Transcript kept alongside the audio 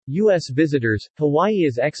U.S. visitors, Hawaii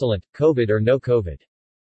is excellent, COVID or no COVID.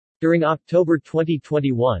 During October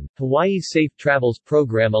 2021, Hawaii's Safe Travels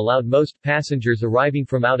program allowed most passengers arriving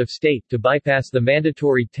from out of state to bypass the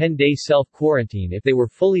mandatory 10-day self-quarantine if they were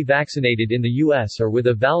fully vaccinated in the U.S. or with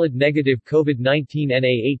a valid negative COVID-19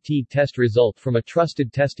 NAAT test result from a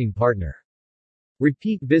trusted testing partner.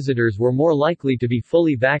 Repeat visitors were more likely to be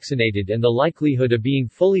fully vaccinated and the likelihood of being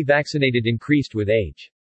fully vaccinated increased with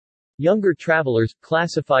age. Younger travelers,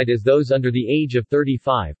 classified as those under the age of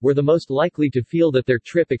 35, were the most likely to feel that their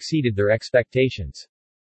trip exceeded their expectations.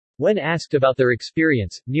 When asked about their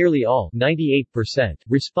experience, nearly all 98%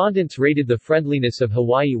 respondents rated the friendliness of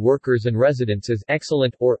Hawaii workers and residents as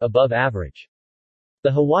excellent or above average.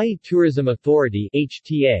 The Hawaii Tourism Authority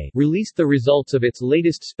 (HTA) released the results of its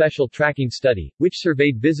latest special tracking study, which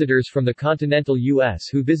surveyed visitors from the continental U.S.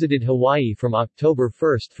 who visited Hawaii from October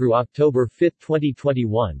 1 through October 5,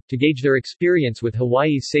 2021, to gauge their experience with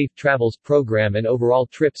Hawaii's Safe Travels program and overall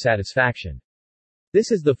trip satisfaction. This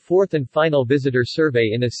is the fourth and final visitor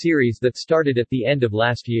survey in a series that started at the end of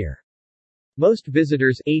last year. Most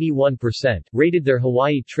visitors, 81%, rated their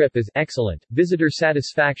Hawaii trip as excellent. Visitor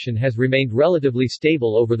satisfaction has remained relatively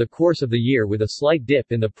stable over the course of the year with a slight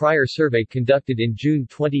dip in the prior survey conducted in June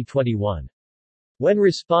 2021. When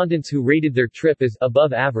respondents who rated their trip as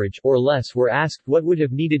above average or less were asked what would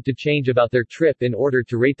have needed to change about their trip in order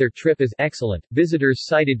to rate their trip as excellent, visitors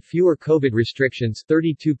cited fewer COVID restrictions,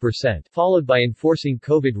 32%, followed by enforcing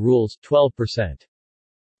COVID rules, 12%.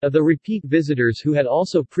 Of the repeat visitors who had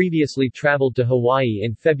also previously traveled to Hawaii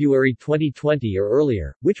in February 2020 or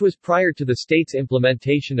earlier, which was prior to the state's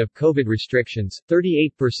implementation of COVID restrictions,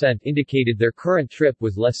 38% indicated their current trip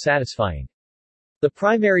was less satisfying. The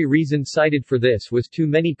primary reason cited for this was too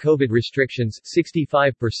many COVID restrictions,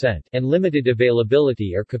 65%, and limited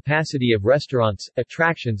availability or capacity of restaurants,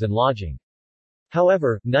 attractions and lodging.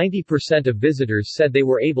 However, 90% of visitors said they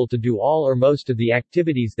were able to do all or most of the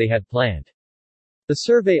activities they had planned. The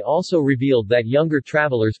survey also revealed that younger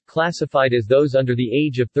travelers, classified as those under the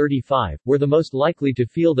age of 35, were the most likely to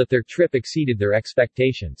feel that their trip exceeded their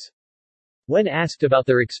expectations. When asked about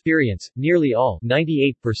their experience, nearly all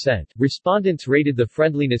 98% respondents rated the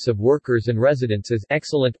friendliness of workers and residents as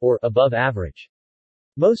excellent or above average.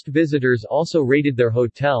 Most visitors also rated their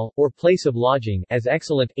hotel, or place of lodging, as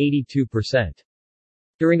excellent, 82%.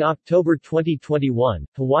 During October 2021,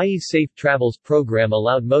 Hawaii's Safe Travels program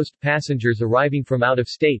allowed most passengers arriving from out of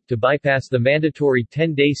state to bypass the mandatory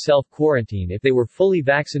 10-day self-quarantine if they were fully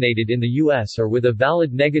vaccinated in the U.S. or with a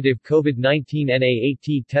valid negative COVID-19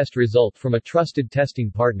 NAAT test result from a trusted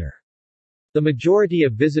testing partner. The majority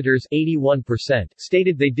of visitors, 81%,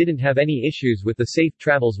 stated they didn't have any issues with the Safe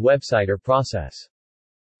Travels website or process.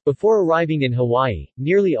 Before arriving in Hawaii,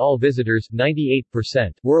 nearly all visitors,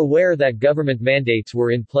 98%, were aware that government mandates were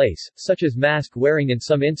in place, such as mask wearing in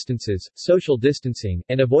some instances, social distancing,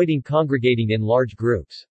 and avoiding congregating in large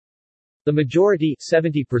groups. The majority,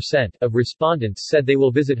 70%, of respondents said they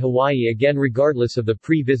will visit Hawaii again regardless of the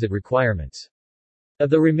pre-visit requirements. Of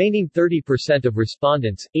the remaining 30% of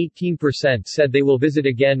respondents, 18% said they will visit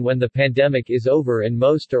again when the pandemic is over and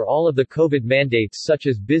most or all of the COVID mandates such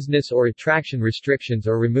as business or attraction restrictions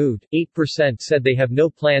are removed, 8% said they have no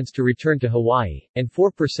plans to return to Hawaii, and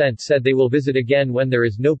 4% said they will visit again when there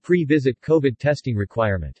is no pre-visit COVID testing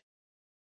requirement.